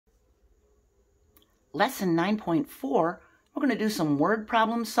Lesson 9.4, we're going to do some word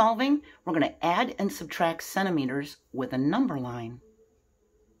problem solving. We're going to add and subtract centimeters with a number line.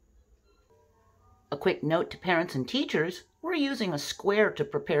 A quick note to parents and teachers, we're using a square to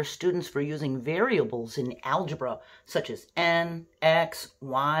prepare students for using variables in algebra, such as n, x,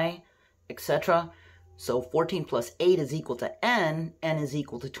 y, etc. So 14 plus 8 is equal to n is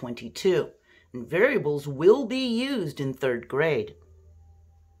equal to 22. And variables will be used in 3rd grade.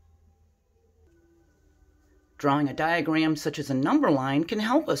 Drawing a diagram such as a number line can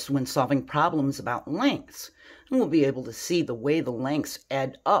help us when solving problems about lengths. And we'll be able to see the way the lengths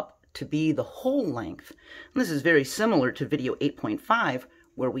add up to be the whole length. And this is very similar to video 8.5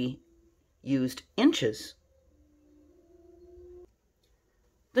 where we used inches.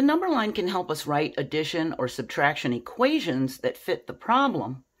 The number line can help us write addition or subtraction equations that fit the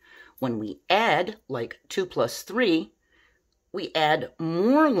problem. When we add, like 2 plus 3, we add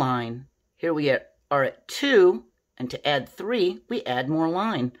more line. Here we are at 2, and to add 3, we add more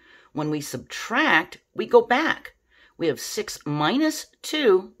line. When we subtract, we go back. We have 6 minus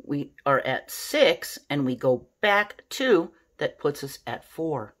 2, we are at 6, and we go back 2, that puts us at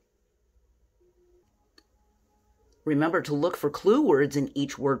 4. Remember to look for clue words in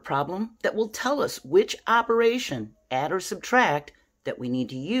each word problem that will tell us which operation, add or subtract, that we need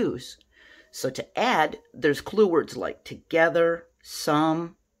to use. So to add, there's clue words like together,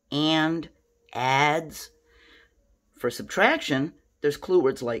 sum, and, adds. For subtraction, there's clue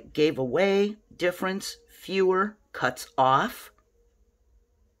words like gave away, difference, fewer, cuts off.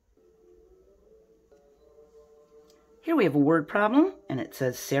 Here we have a word problem, and it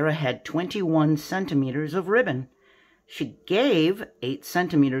says Sarah had 21 centimeters of ribbon. She gave 8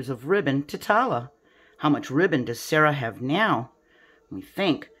 centimeters of ribbon to Tala. How much ribbon does Sarah have now? We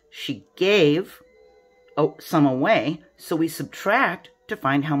think she gave some away, so we subtract to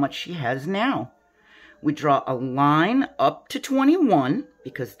find how much she has now. We draw a line up to 21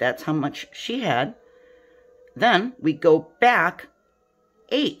 because that's how much she had. Then we go back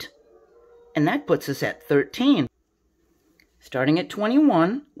 8, and that puts us at 13. Starting at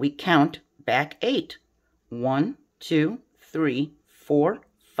 21, we count back 8. 1, 2, 3, 4,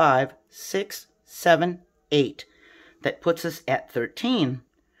 5, 6, 7, 8. That puts us at 13.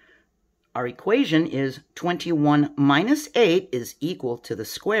 Our equation is 21 minus 8 is equal to the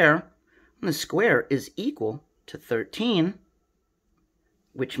square, and the square is equal to 13,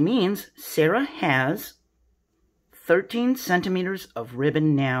 which means Sarah has 13 centimeters of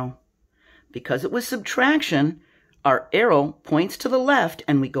ribbon now. Because it was subtraction, our arrow points to the left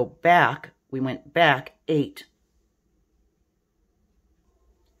and we go back. We went back 8.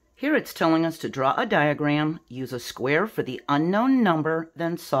 Here it's telling us to draw a diagram, use a square for the unknown number,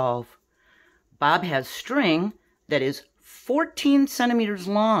 then solve. Bob has string that is 14 centimeters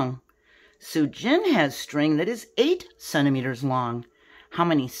long. Sujin has string that is 8 centimeters long. How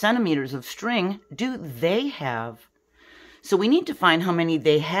many centimeters of string do they have? So we need to find how many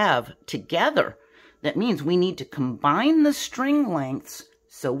they have together. That means we need to combine the string lengths,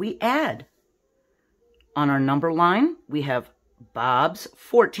 so we add. On our number line, we have Bob's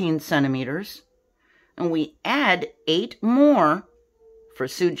 14 centimeters, and we add 8 more for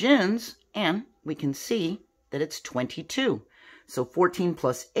Sujin's, and we can see that it's 22. So 14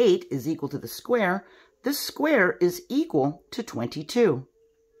 plus 8 is equal to the square. This square is equal to 22,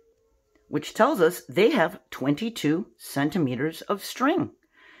 which tells us they have 22 centimeters of string.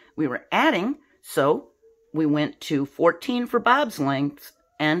 We were adding, so we went to 14 for Bob's length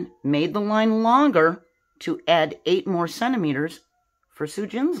and made the line longer to add 8 more centimeters for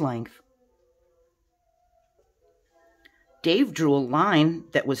Sujin's length. Dave drew a line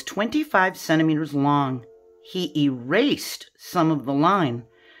that was 25 centimeters long. He erased some of the line.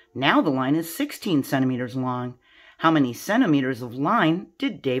 Now the line is 16 centimeters long. How many centimeters of line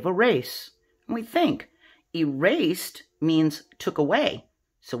did Dave erase? And we think erased means took away,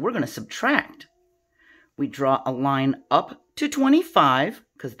 so we're going to subtract. We draw a line up to 25,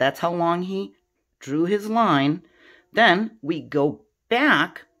 because that's how long he drew his line. Then we go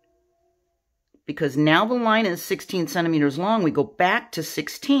back, because now the line is 16 centimeters long, we go back to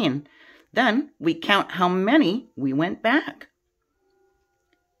 16. Then we count how many we went back.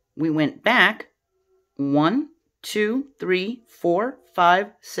 We went back 1, 2, 3, 4,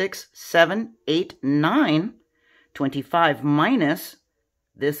 5, 6, 7, 8, 9. 25 minus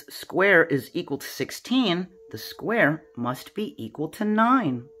this square is equal to 16. The square must be equal to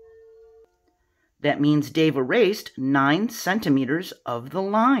 9. That means Dave erased 9 centimeters of the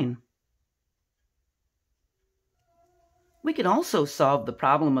line. We could also solve the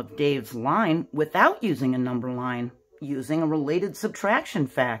problem of Dave's line without using a number line, using a related subtraction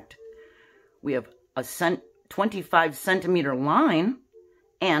fact. We have a 25 centimeter line,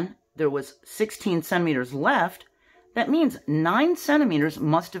 and there was 16 centimeters left, that means 9 centimeters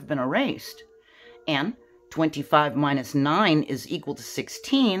must have been erased. And 25 minus 9 is equal to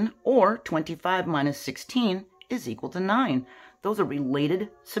 16, or 25 minus 16 is equal to 9. Those are related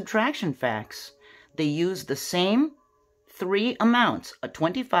subtraction facts. They use the same three amounts, a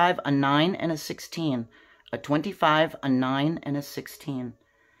 25, a 9, and a 16. A 25, a 9, and a 16.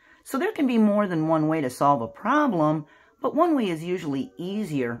 So there can be more than one way to solve a problem, but one way is usually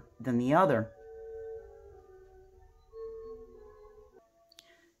easier than the other.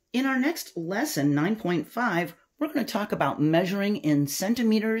 In our next lesson, 9.5, we're going to talk about measuring in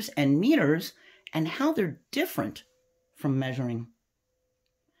centimeters and meters and how they're different from measuring.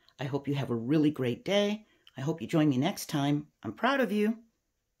 I hope you have a really great day. I hope you join me next time. I'm proud of you.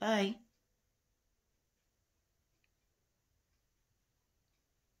 Bye.